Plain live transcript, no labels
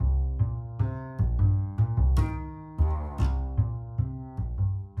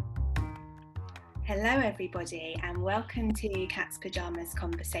Hello everybody and welcome to Cat's Pyjamas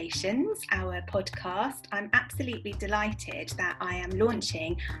Conversations, our podcast. I'm absolutely delighted that I am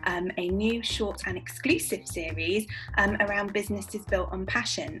launching a new short and exclusive series around businesses built on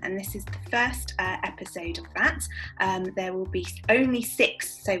passion, and this is the first episode of that. There will be only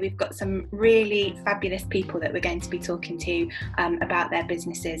 6, so we've got some really fabulous people that we're going to be talking to about their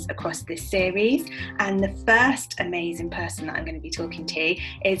businesses across this series. And the first amazing person that I'm going to be talking to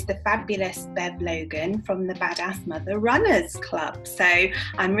is the fabulous Bev Logan from the Badass Mother Runners Club. So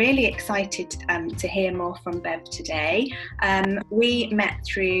I'm really excited to hear more from Bev today. We met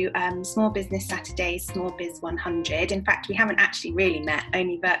through Small Business Saturdays, Small Biz 100. In fact, we haven't actually really met,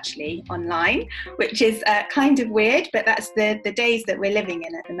 only virtually online, which is kind of weird, but that's the days that we're living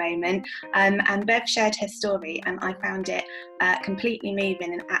in at the moment. And Bev shared her story and I found it completely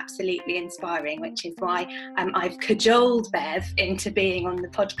moving and absolutely inspiring, which is why I've cajoled Bev into being on the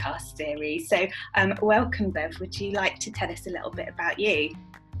podcast series. So welcome, Bev. Would you like to tell us a little bit about you?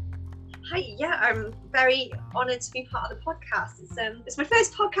 Hi, yeah, I'm very honoured to be part of the podcast. It's my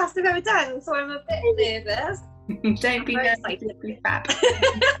first podcast I've ever done, so I'm a bit nervous. Don't be nervous, be fab.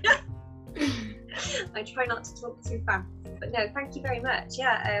 I try not to talk too fast, but no, thank you very much.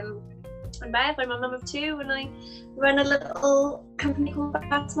 Yeah, I'm Bev, I'm a mum of 2, and I run a little company called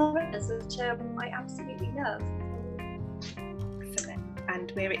Badass Mother Runners, which I absolutely love.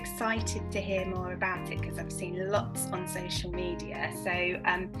 And we're excited to hear more about it because I've seen lots on social media. So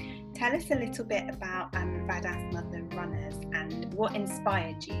tell us a little bit about Badass Mother Runners and what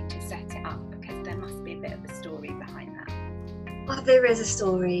inspired you to set it up, because there must be a bit of a story behind that. Well, there is a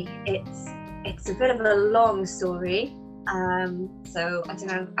story. It's a bit of a long story. So I don't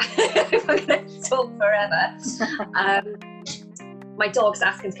know if I'm going to talk forever. My dog's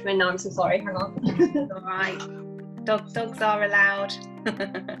asking to come in now. I'm so sorry. Hang on. All right. Dogs are allowed.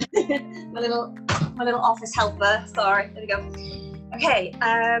 my little office helper. Sorry. There we go. Okay.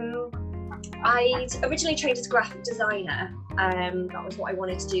 I originally trained as a graphic designer. That was what I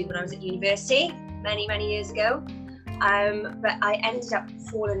wanted to do when I was at university many years ago. But I ended up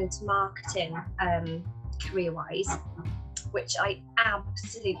falling into marketing career-wise, which I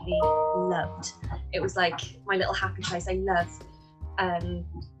absolutely loved. It was like my little happy place. I love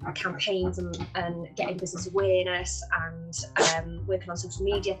campaigns and getting business awareness and working on social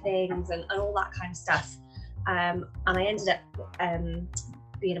media things and all that kind of stuff. And I ended up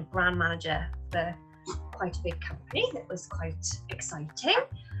being a brand manager for quite a big company that was quite exciting.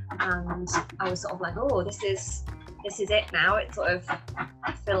 And I was sort of like, oh, this is it now. It's sort of,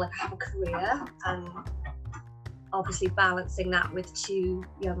 I feel like I have a career, and obviously balancing that with 2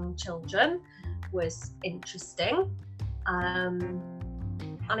 young children was interesting. And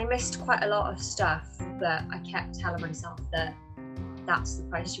I missed quite a lot of stuff, but I kept telling myself that that's the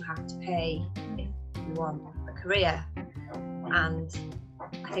price you have to pay if you want a career. And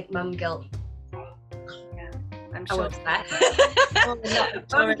I think mum guilt, I'm sure mum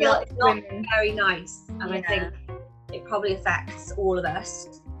guilt is not very nice, and I think it probably affects all of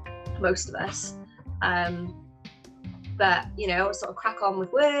us, most of us. But you know, sort of crack on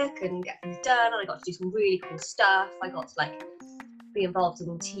with work and get things done, and I got to do some really cool stuff. I got to be involved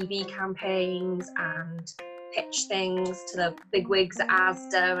in TV campaigns and pitch things to the big wigs at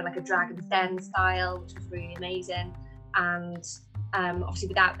Asda and a Dragon's Den style, which was really amazing. And obviously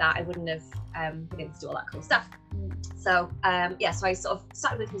without that I wouldn't have been able to do all that cool stuff. So so I sort of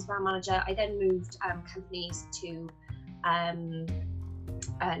started with as brand manager. I then moved companies to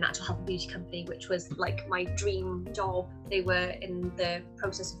a natural health and beauty company, which was like my dream job. They were in the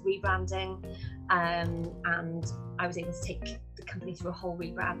process of rebranding, and I was able to take the company through a whole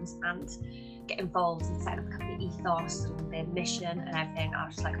rebrand and get involved in setting up the company ethos and their mission and everything. I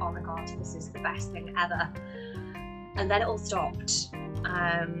was just like, oh my god, this is the best thing ever. And then it all stopped.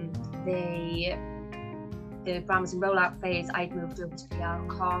 The brand was in rollout phase. I'd moved over to PR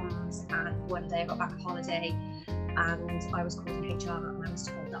comms, and one day I got back on holiday and I was called in HR and I was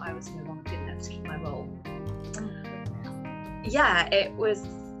told that I was no longer good enough to keep my role. Yeah, it was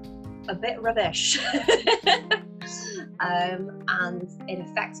a bit rubbish. And it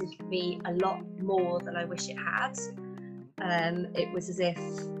affected me a lot more than I wish it had. It was as if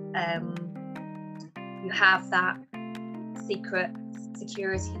you have that secret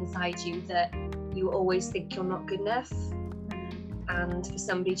security inside you that you always think you're not good enough, and for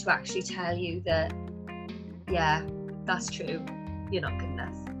somebody to actually tell you that, yeah, that's true, you're not good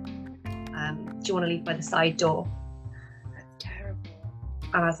enough. Do you want to leave by the side door? That's terrible.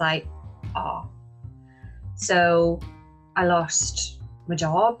 And I was like, oh. So I lost my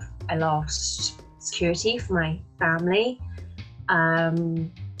job, I lost security for my family. I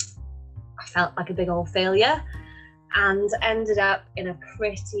felt like a big old failure and ended up in a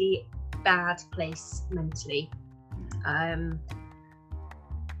pretty bad place mentally. I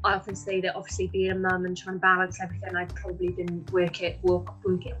often say that obviously being a mum and trying to balance everything, I've probably been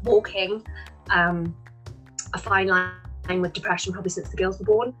walking a fine line with depression probably since the girls were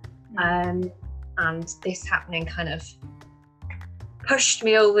born. And this happening kind of pushed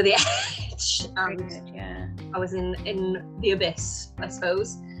me over the edge, and I was in the abyss, I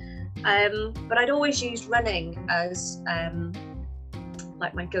suppose. But I'd always used running as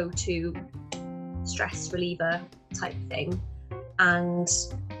like my go-to stress reliever type thing, and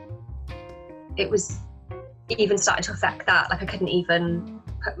it was even starting to affect that. Like I couldn't even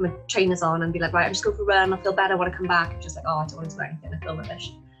put my trainers on and be like, right, I'm just going for a run, I'll feel better when I come back. I'm just like, oh, I don't want to do anything, I feel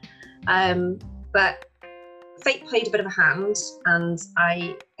rubbish. But fate played a bit of a hand, and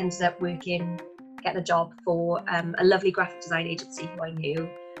I ended up getting a job for a lovely graphic design agency who I knew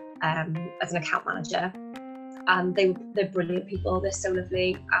as an account manager. And they're brilliant people, they're so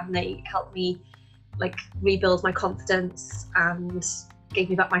lovely, and they helped me like rebuild my confidence and gave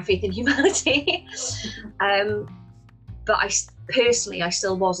me back my faith in humanity. But I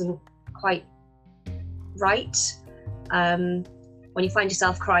still wasn't quite right. When you find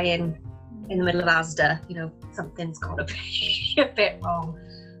yourself crying in the middle of Asda, you know, something's got to be a bit wrong.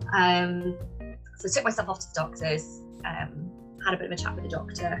 So I took myself off to the doctors, had a bit of a chat with the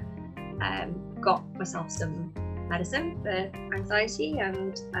doctor, got myself some medicine for anxiety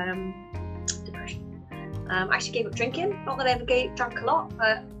and depression. I actually gave up drinking. Not that I ever drank a lot,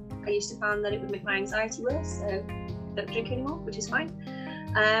 but I used to find that it would make my anxiety worse, so I don't drink anymore, which is fine.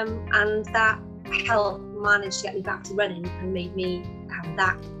 And that helped manage to get me back to running and made me have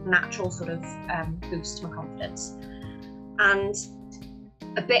that natural sort of boost to my confidence. And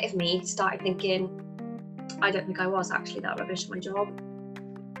a bit of me started thinking, I don't think I was actually that rubbish at my job.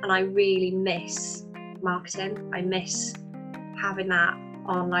 And I really miss marketing. I miss having that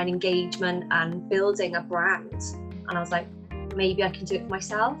online engagement and building a brand. And I was like, maybe I can do it for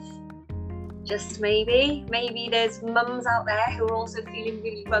myself. Just maybe. Maybe there's mums out there who are also feeling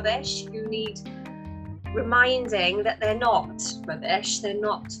really rubbish, who need reminding that they're not rubbish, they're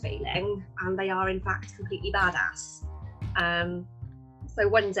not failing, and they are in fact completely badass. So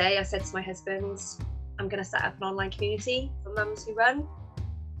one day I said to my husband, I'm going to set up an online community for mums who run.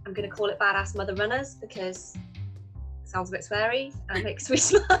 I'm going to call it Badass Mother Runners because it sounds a bit sweary and it makes me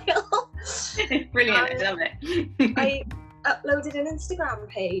smile. Brilliant, I love it. I uploaded an Instagram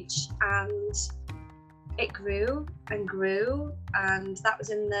page and it grew and grew, and that was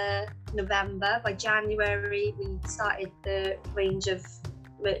in the November. By January we started the range of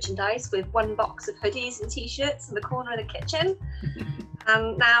merchandise with one box of hoodies and t-shirts in the corner of the kitchen.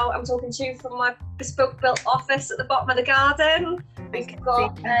 And now I'm talking to you from my bespoke built office at the bottom of the garden. We've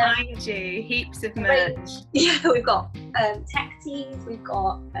got behind you heaps of merch. Yeah, we've got tech tees, we've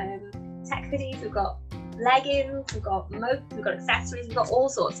got tech hoodies, we've got leggings, we've got mugs, we've got accessories, we've got all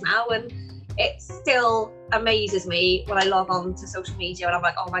sorts now, and it still amazes me when I log on to social media and I'm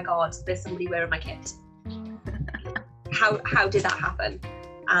like, oh my god, there's somebody wearing my kit. How did that happen?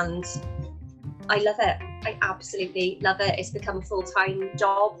 And I love it. I absolutely love it. It's become a full-time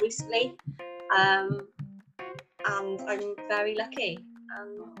job recently, and I'm very lucky.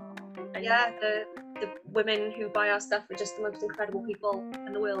 Yeah, the women who buy our stuff are just the most incredible people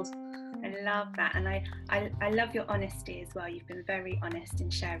in the world. I love that, and I love your honesty as well. You've been very honest in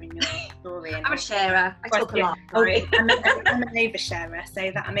sharing your story. I'm a sharer. I talk a lot. Sorry. I'm an oversharer,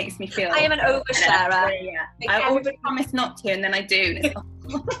 so that makes me feel. I am an oversharer. Yeah, I always promise not to, and then I do.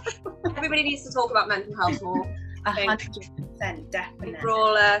 Everybody needs to talk about mental health more. 100%, definitely.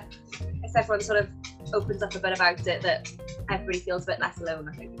 If everyone sort of opens up a bit about it, that everybody feels a bit less alone,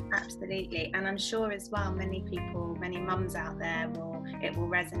 I think. Absolutely, and I'm sure as well many mums out there it will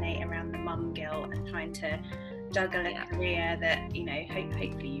resonate around the mum guilt and trying to juggle a career that, you know,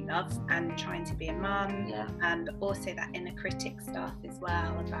 hopefully you love, and trying to be a mum, and also that inner critic stuff as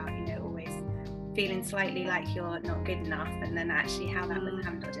well about, you know, always feeling slightly like you're not good enough, and then actually how that was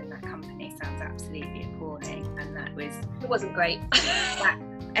handled in that company sounds absolutely appalling, and it wasn't great.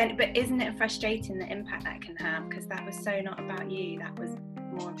 But isn't it frustrating the impact that can have, because that was so not about you, that was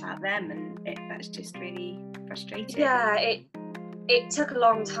more about them, and that's just really frustrating. Yeah, it took a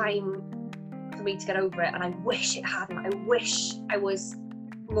long time for me to get over it, and I wish it hadn't. I wish I was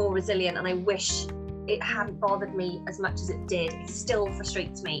more resilient, and I wish it hadn't bothered me as much as it did. It still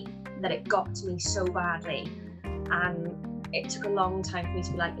frustrates me that it got to me so badly, and it took a long time for me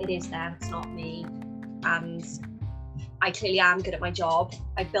to be like, it is them, it's not me, and I clearly am good at my job.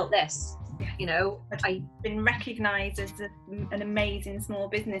 I built this, You know, I've been recognised as an amazing small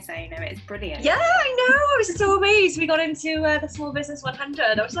business owner. It's brilliant. Yeah, I know. I was so amazed. We got into the Small Business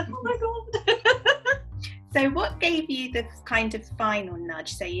 100. I was like, oh my God. So what gave you the kind of final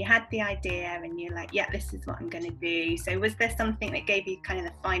nudge? So you had the idea and you're like, yeah, this is what I'm going to do. So was there something that gave you kind of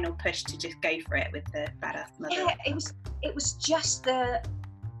the final push to just go for it with the Badass Mother? Yeah, it was just I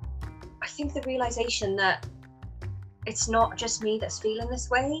think the realisation that it's not just me that's feeling this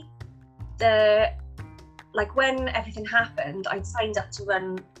way. Like when everything happened, I'd signed up to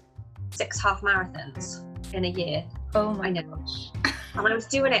run 6 half marathons in a year. Oh my gosh. And I was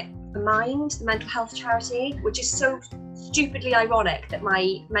doing it for Mind, the mental health charity, which is so stupidly ironic that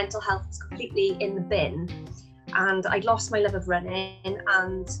my mental health was completely in the bin and I'd lost my love of running,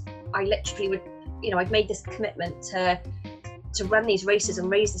 and I literally would, you know, I'd made this commitment to run these races and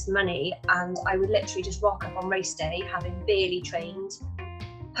raise this money, and I would literally just rock up on race day having barely trained,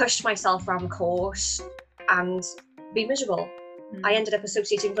 pushed myself around the course and be miserable. I ended up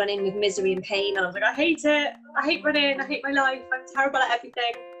associating running with misery and pain, and I was like, I hate it, I hate running, I hate my life, I'm terrible at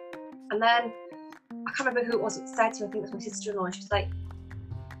everything. And then I can't remember who it was that said to me, I think it was my sister-in-law, and she was like,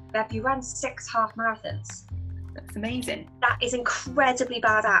 Bev, you ran 6 half marathons. That's amazing. That is incredibly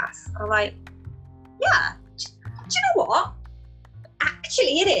badass. And I'm like, yeah, do you know what?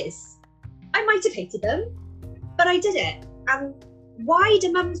 Actually it is. I might have hated them, but I did it. And why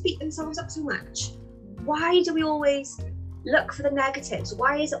do mums beat themselves up so much? Why do we always look for the negatives?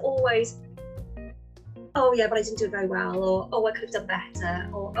 Why is it always, oh yeah, but I didn't do it very well, or oh, I could have done better,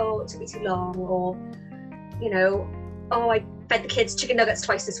 or oh, it took me too long, or, you know, oh, I fed the kids chicken nuggets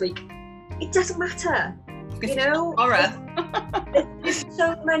twice this week. It doesn't matter, you know? Horror. There's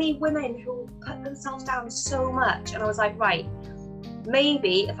so many women who put themselves down so much, and I was like, right,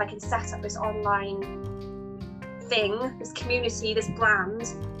 maybe if I can set up this online thing, this community, this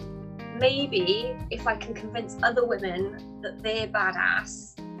brand, maybe if I can convince other women that they're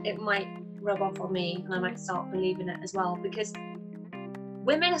badass, it might rub off on me and I might start believing it as well, because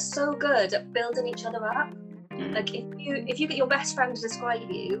women are so good at building each other up. Like if you get your best friend to describe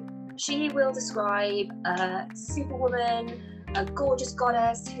you, she will describe a superwoman, a gorgeous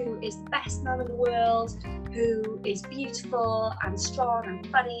goddess who is the best mum in the world, who is beautiful and strong and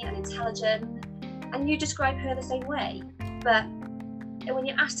funny and intelligent, and you describe her the same way. But when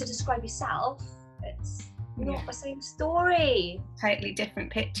you're asked to describe yourself, it's not the same story. Totally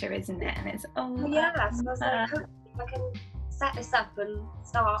different picture, isn't it? And it's, oh yeah, so I was like, hopefully if I can set this up and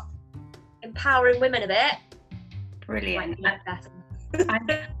start empowering women a bit. Brilliant.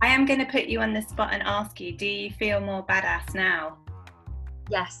 I am going to put you on the spot and ask you, do you feel more badass now?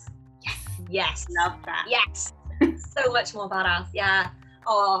 Yes. Yes. Love that. Yes. So much more badass. Yeah.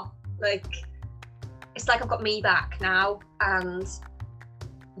 Oh, like, it's like I've got me back now, and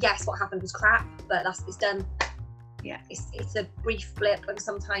yes, what happened was crap, but it's done. Yeah. It's a brief blip, and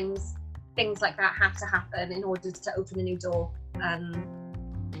sometimes things like that have to happen in order to open a new door. And,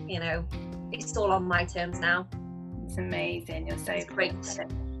 you know, it's all on my terms now. It's amazing. You're so great.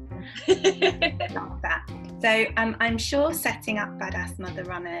 Love that. So I'm sure setting up Badass Mother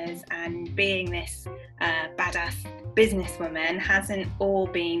Runners and being this badass businesswoman hasn't all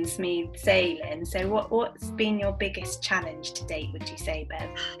been smooth sailing. So what's been your biggest challenge to date, would you say, Bev?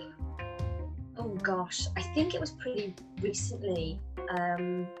 Oh gosh, I think it was pretty recently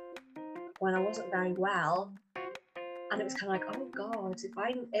when I wasn't very well. And it was kind of like, oh God, if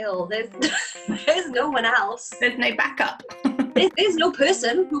I'm ill, there's no one else. There's no backup. there's no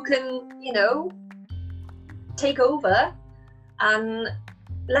person who can, you know, take over. And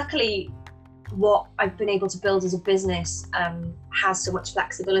luckily, what I've been able to build as a business has so much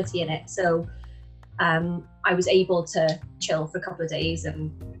flexibility in it. So I was able to chill for a couple of days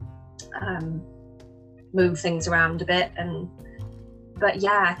and move things around a bit. But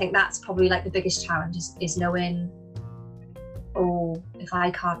yeah, I think that's probably like the biggest challenge is knowing, oh, if I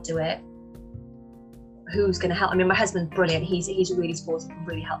can't do it, who's going to help? I mean, my husband's brilliant. He's really supportive and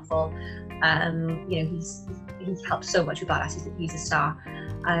really helpful. You know, he's helped so much with Badass. He's a star.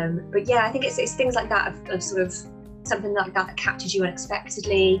 But yeah, I think it's things like that of sort of something like that catches you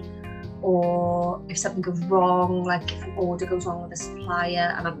unexpectedly, or if something goes wrong, like if an order goes wrong with a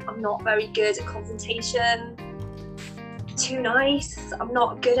supplier, and I'm not very good at confrontation. Too nice. I'm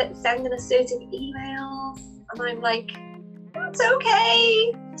not good at sending assertive emails, and I'm like, it's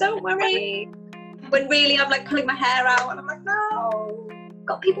okay, don't worry. When really I'm like pulling my hair out and I'm like, no,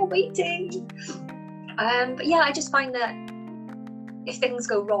 got people waiting. But yeah, I just find that if things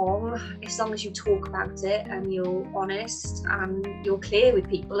go wrong, as long as you talk about it and you're honest and you're clear with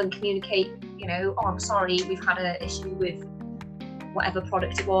people and communicate, you know, oh, I'm sorry, we've had an issue with whatever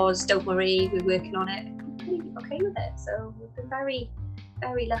product it was, don't worry, we're working on it. I'm pretty okay with it. So we've been very,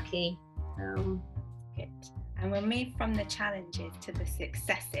 very lucky. Good. And we'll move from the challenges to the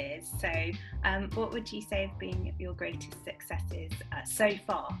successes. So what would you say have been your greatest successes so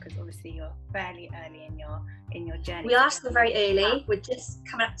far? Because obviously you're fairly early in your journey. We are still very early. We're just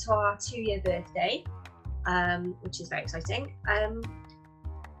coming up to our 2-year birthday, which is very exciting.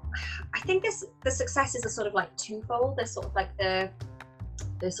 I think the successes are sort of like twofold. There's sort of like the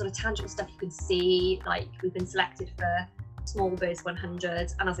sort of tangible stuff you can see, like we've been selected for Small Birds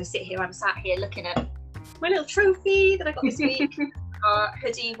 100, and as I sit here, I'm sat here looking at my little trophy that I got this week. Our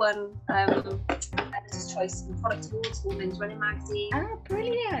hoodie won Editor's Choice and Product Awards for Women's Running Magazine. Oh,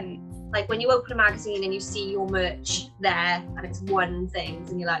 brilliant. Like when you open a magazine and you see your merch there and it's won things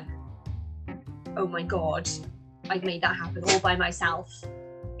and you're like, oh my God, I've made that happen all by myself.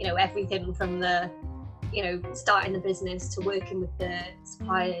 You know, everything from the, you know, starting the business to working with the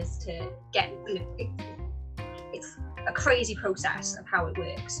suppliers to get, you know, it's a crazy process of how it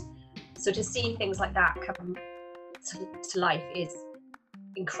works. So to see things like that come to life is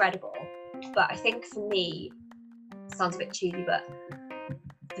incredible. But I think for me, it sounds a bit cheesy, but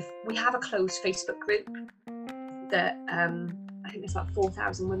we have a closed Facebook group that I think there's about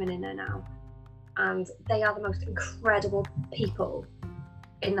 4,000 women in there now. And they are the most incredible people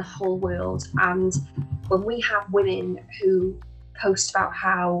in the whole world. And when we have women who post about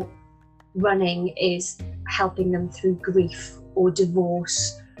how running is helping them through grief or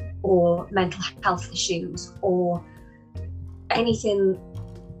divorce or mental health issues or anything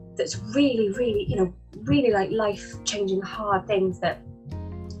that's really, really, you know, really like life-changing hard things that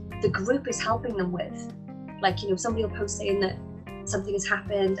the group is helping them with. Like, you know, somebody will post saying that something has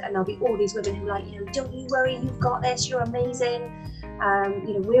happened and there'll be all these women who are like, you know, don't you worry, you've got this, you're amazing,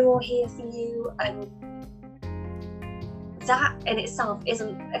 you know, we're all here for you. And that in itself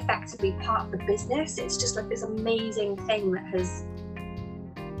isn't effectively part of the business. It's just like this amazing thing that has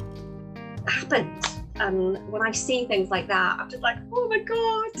happened. And when I see things like that, I'm just like, oh my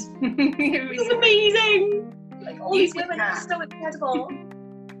God, this is amazing. Like all these women are so incredible.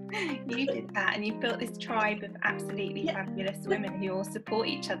 You did that, and you built this tribe of absolutely fabulous women who all support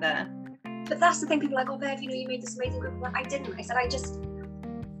each other. But that's the thing, people are like, oh Bev, you know, you made this amazing group. Well, I didn't. I said I just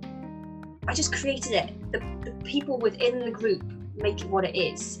created it. The people within the group make it what it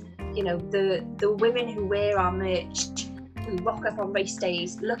is. You know, the women who wear our merch, who rock up on race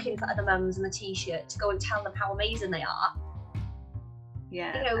days looking for other mums in the t-shirt to go and tell them how amazing they are.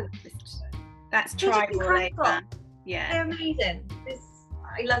 Yeah, you know, that's tribal like that. Yeah, they're amazing.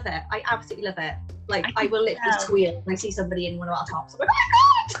 I love it. I absolutely love it. Like I will literally squeal when I see somebody in one of our tops. I'm like,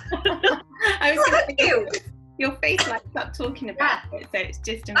 oh my God! I was going to say, your face lights up talking about it, so it's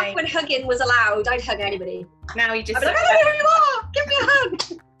just amazing. Back when hugging was allowed, I'd hug anybody. Now you just I'd be like, I don't know who you are! Give me a hug!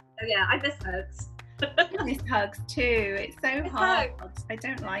 Oh yeah, I miss hugs. I miss hugs too. It's so hard. I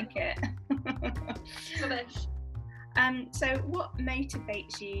don't like it. So what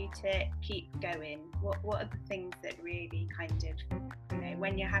motivates you to keep going? What are the things that really kind of, you know,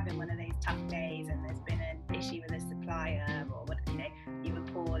 when you're having one of those tough days and there's been an issue with a supplier or what, you know, you were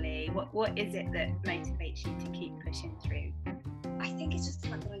poorly, what is it that motivates you to keep pushing through? I think it's just the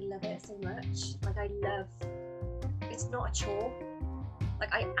fact that I love it so much. Like it's not a chore.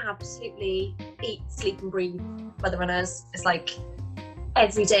 Like I absolutely eat, sleep and breathe by the runners. It's like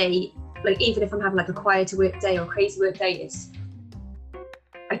every day, like even if I'm having like a quieter work day or a crazy work day,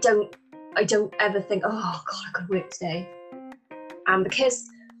 I don't ever think, oh God, I've got to work today. And because,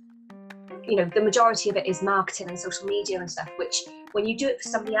 you know, the majority of it is marketing and social media and stuff, which when you do it for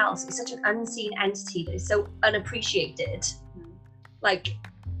somebody else, it's such an unseen entity that is so unappreciated. Like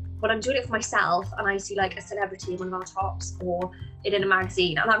when I'm doing it for myself and I see like a celebrity in one of our tops or in a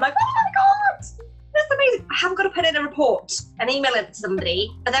magazine and I'm like, oh my God, that's amazing. I haven't got to put in a report and email it to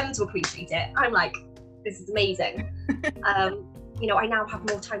somebody for them to appreciate it. I'm like, this is amazing. You know, I now have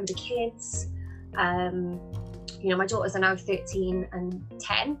more time with the kids. You know, my daughters are now 13 and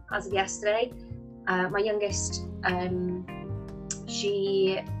 10 as of yesterday. My youngest,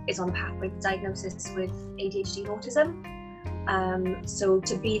 she is on the pathway for diagnosis with ADHD and autism. So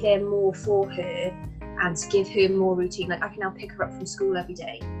to be there more for her and to give her more routine, like I can now pick her up from school every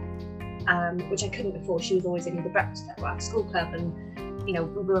day, which I couldn't before. She was always in the breakfast club or after school club, and you know,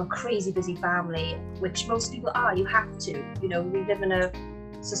 we were a crazy busy family, which most people are. You have to, you know, we live in a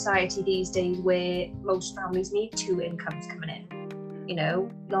society these days where most families need 2 incomes coming in. You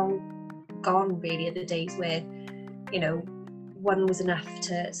know, long gone really are the days where, you know, one was enough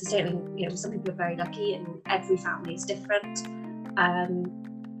to sustain. You know, some people are very lucky and every family is different.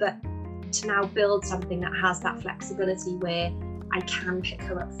 But to now build something that has that flexibility where I can pick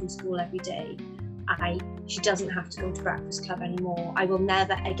her up from school every day. She doesn't have to go to breakfast club anymore. I will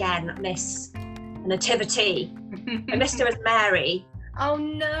never again miss a nativity. I missed her as Mary. Oh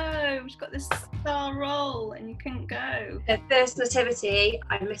no, she's got this star role and you couldn't go. The first nativity,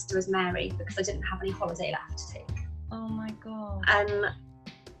 I missed her as Mary because I didn't have any holiday left to take. Oh my God. And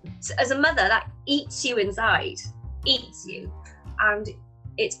as a mother, that eats you inside, eats you. And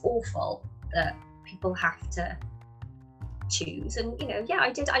it's awful that people have to choose. And, you know, yeah,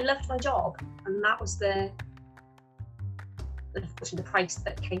 I loved my job. And that was the price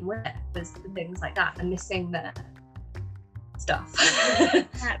that came with it, was the things like that and missing the stuff.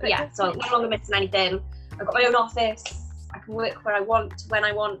 But yeah, so I'm no longer missing anything. I've got my own office. I can work where I want, when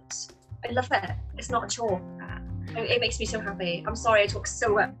I want. I love it. It's not a chore. It makes me so happy. I'm sorry I talk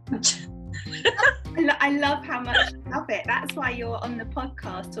so much. I love how much you love it. That's why you're on the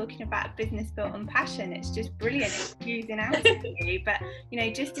podcast talking about a business built on passion. It's just brilliant. It's using out of you. But, you know,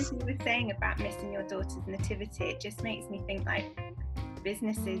 just as you were saying about missing your daughter's nativity, it just makes me think like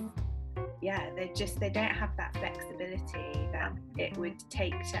businesses, yeah, they don't have that flexibility that it would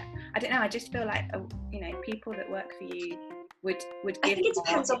take to, I don't know, I just feel like, you know, people that work for you would give. I think it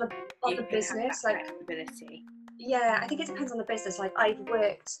depends on the business. Like flexibility. Yeah, I think it depends on the business. Like I've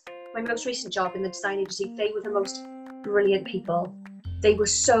worked, my most recent job in the design agency, they were the most brilliant people. They were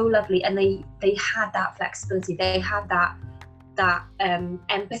so lovely, and they had that flexibility. They had that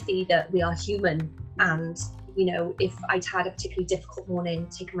empathy that we are human. And, you know, if I'd had a particularly difficult morning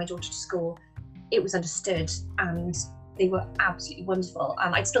taking my daughter to school, it was understood, and they were absolutely wonderful.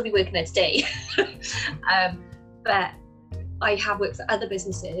 And I'd still be working there today. But I have worked for other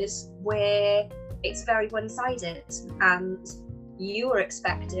businesses where it's very one-sided, and you are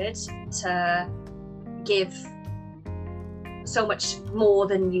expected to give so much more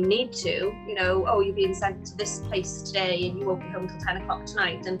than you need to. You know, oh, you're being sent to this place today and you won't be home till 10 o'clock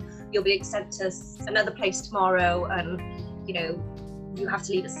tonight, and you'll be sent to another place tomorrow, and, you know, you have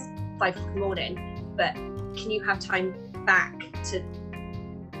to leave at 5 o'clock in the morning, but can you have time back to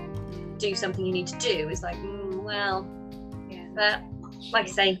do something you need to do? It's like, well, yeah. But like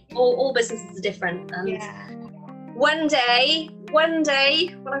I say, all businesses are different, and yeah. One day when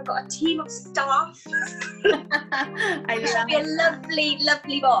I've got a team of staff, I shall be a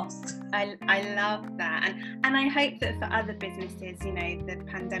lovely boss. I love that, and I hope that for other businesses, you know, the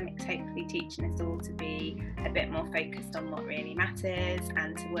pandemic's hopefully teaching us all to be a bit more focused on what really matters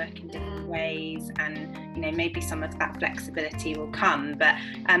and to work in different ways, and, you know, maybe some of that flexibility will come. But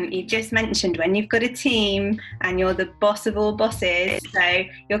you just mentioned when you've got a team and you're the boss of all bosses, so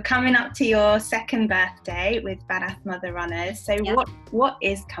you're coming up to your second birthday with Badass Mother Runners. So yeah. What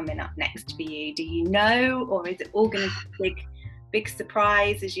is coming up next for you? Do you know, or is it all going to be big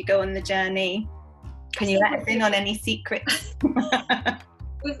surprise as you go on the journey? Can you let us in on any secrets?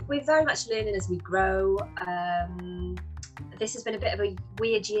 We're very much learning as we grow. This has been a bit of a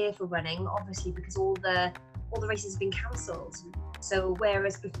weird year for running, obviously, because all the races have been cancelled. So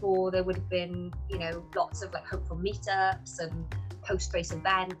whereas before there would have been, you know, lots of like hopeful meetups and post-race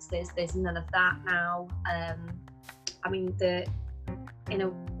events, there's none of that now. I mean, in a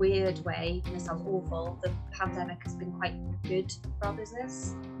weird way, and it sounds awful, the pandemic has been quite good for our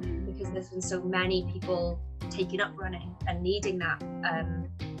business because there's been so many people taking up running and needing that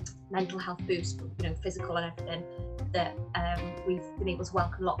mental health boost, you know, physical and everything, that we've been able to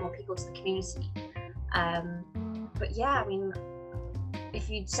welcome a lot more people to the community. But yeah, I mean, if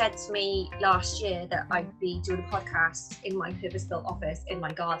you'd said to me last year that I'd be doing a podcast in my purpose-built office in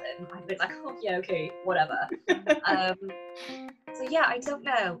my garden, I'd be like, oh yeah, okay, whatever. So yeah, I don't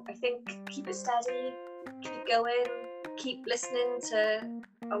know. I think keep it steady, keep going, keep listening to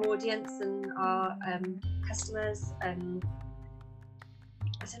our audience and our customers, and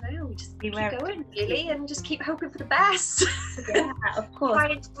I don't know, just keep going really, and just keep hoping for the best. Yeah, of course.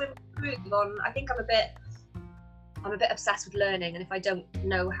 Trying to improve on. I think I'm a bit obsessed with learning, and if I don't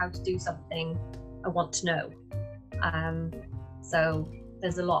know how to do something, I want to know. So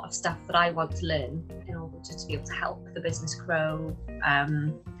there's a lot of stuff that I want to learn in order to be able to help the business grow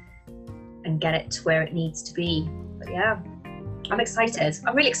and get it to where it needs to be. But yeah, I'm excited.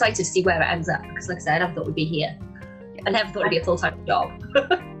 I'm really excited to see where it ends up, because like I said, I never thought we'd be here. I never thought it'd be a full-time job.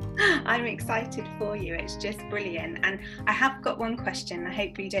 I'm excited for you. It's just brilliant. And I have got one question. I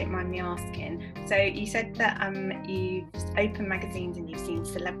hope you don't mind me asking. So you said that you've opened magazines and you've seen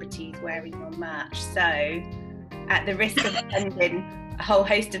celebrities wearing your merch. So at the risk of offending a whole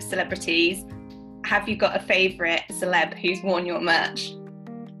host of celebrities, have you got a favourite celeb who's worn your merch?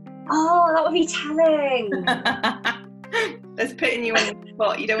 Oh, that would be telling. That's putting you on the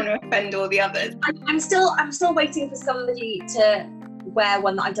spot. You don't want to offend all the others. I'm still waiting for somebody to wear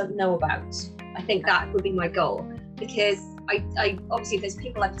one that I don't know about. I think that would be my goal, because I obviously, if there's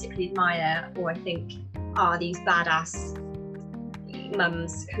people I particularly admire or I think are these badass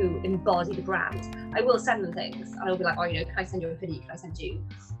mums who embody the brand, I will send them things, and I'll be like, oh, can I send you a hoodie? Can I send you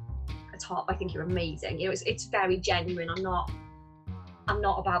a top? I think you're amazing. It's very genuine. I'm not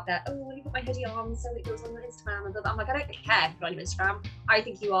about that. Oh, let me put my hoodie on so it goes on my Instagram. And I'm like, I don't care if you're on your Instagram. I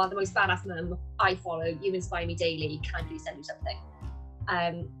think you are the most badass mum I follow. You inspire me daily. Can I please send you something?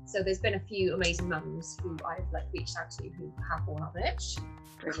 So there's been a few amazing mums who I've reached out to who have worn our merch.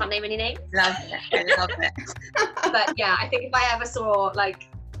 Can't name any names. Love it. I love it. But yeah, I think if I ever saw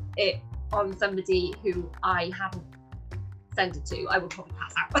it on somebody who I haven't sent it to, I would probably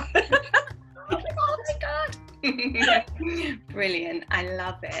pass out. Oh my God. Brilliant. I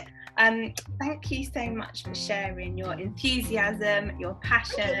love it. Thank you so much for sharing your enthusiasm, your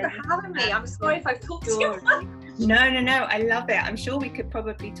passion. Thank you for having me. I'm sorry if I've talked too much. No, I love it. I'm sure we could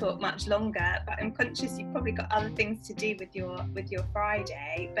probably talk much longer, but I'm conscious you've probably got other things to do with your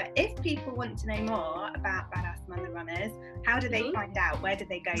Friday. But if people want to know more about Badass Mother Runners, how do they find out? Where do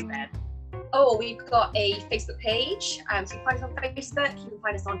they go then? Oh, we've got a Facebook page. So you can find us on Facebook, you can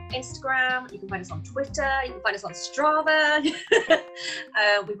find us on Instagram, you can find us on Twitter, you can find us on Strava.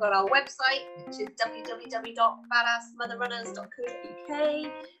 We've got our website, which is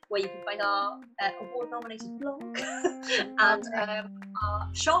www.badassmotherrunners.co.uk, where you can find our award-nominated blog and our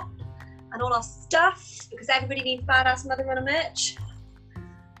shop and all our stuff, because everybody needs Badass Mother Runner merch.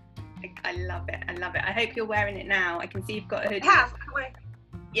 I love it. I hope you're wearing it now. I can see you've got a hoodie. I have.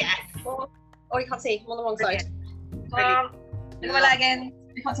 Yes. Oh, you can't see. I'm on the wrong side. Brilliant. Look at my leggings.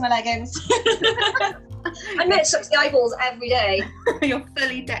 You can't see my leggings. I merch sucks the eyeballs every day. You're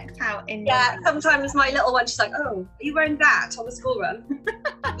fully decked out in sometimes my little one, she's like, oh, are you wearing that on the school run?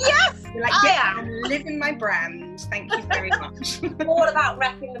 Yes, you're like, yeah, I'm living my brand. Thank you very much. All about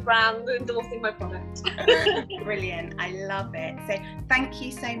repping the brand, endorsing my product. Brilliant. I love it. So thank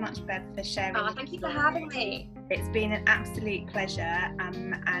you so much, Bev, for sharing. Thank you for having me. It's been an absolute pleasure.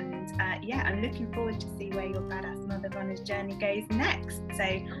 I'm looking forward to see where your Badass Mother Runners journey goes next.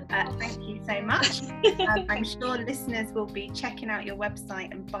 So thank you so much. I'm sure listeners will be checking out your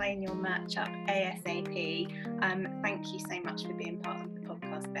website and buying your merch up ASAP. Thank you so much for being part of the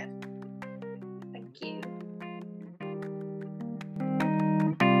podcast, Bev.